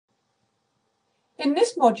In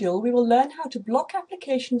this module, we will learn how to block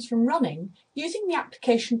applications from running using the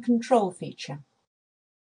Application Control feature.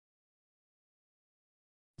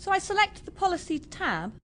 So I select the Policy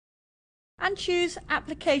tab and choose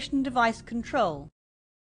Application Device Control.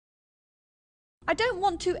 I don't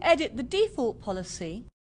want to edit the default policy,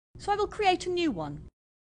 so I will create a new one.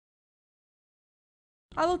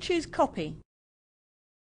 I will choose Copy.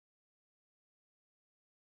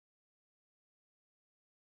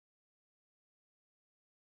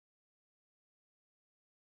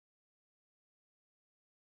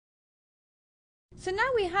 So now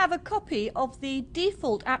we have a copy of the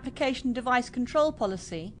default Application Device Control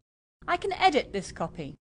policy. I can edit this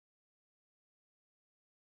copy.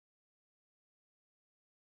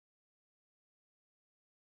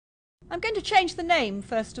 I'm going to change the name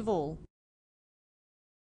first of all.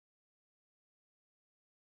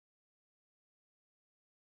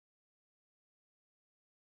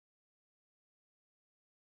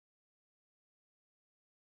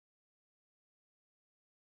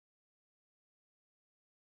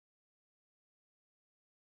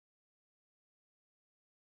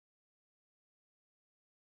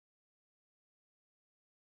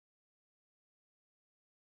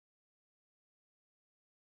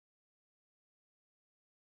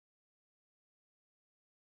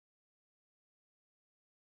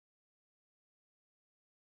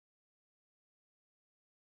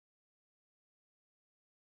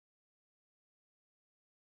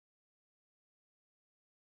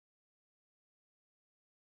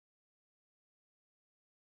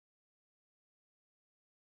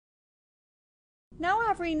 Now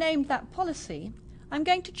I've renamed that policy, I'm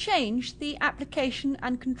going to change the application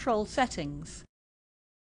and control settings.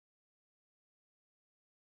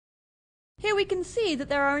 Here we can see that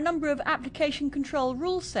there are a number of application control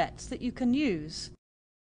rule sets that you can use.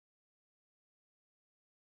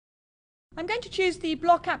 I'm going to choose the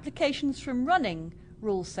Block Applications from Running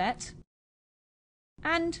rule set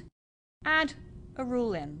and add a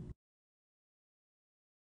rule in.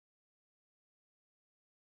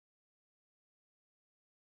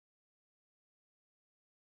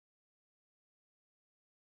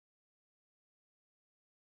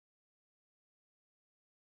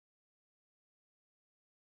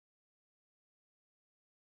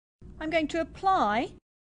 I'm going to apply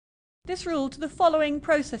this rule to the following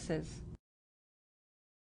processes.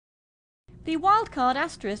 The wildcard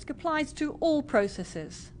asterisk applies to all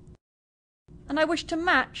processes, and I wish to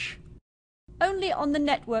match only on the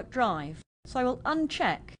network drive, so I will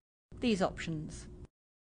uncheck these options.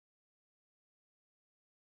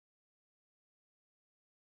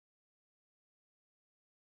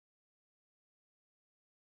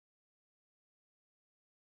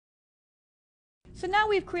 So now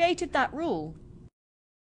we've created that rule.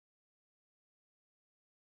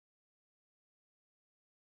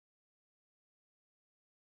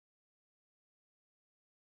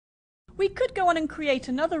 We could go on and create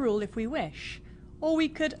another rule if we wish, or we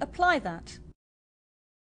could apply that.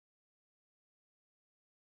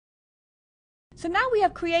 So now we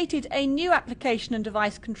have created a new application and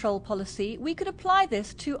device control policy, we could apply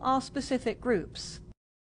this to our specific groups.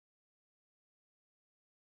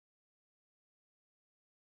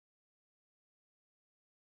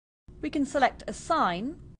 We can select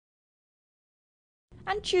Assign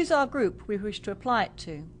and choose our group we wish to apply it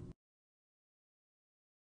to.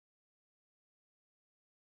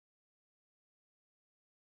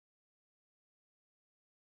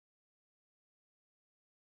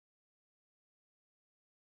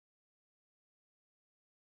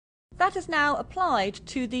 That is now applied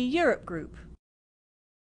to the Europe group.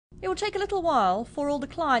 It will take a little while for all the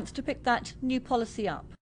clients to pick that new policy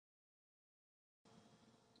up.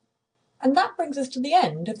 And that brings us to the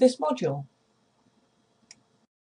end of this module.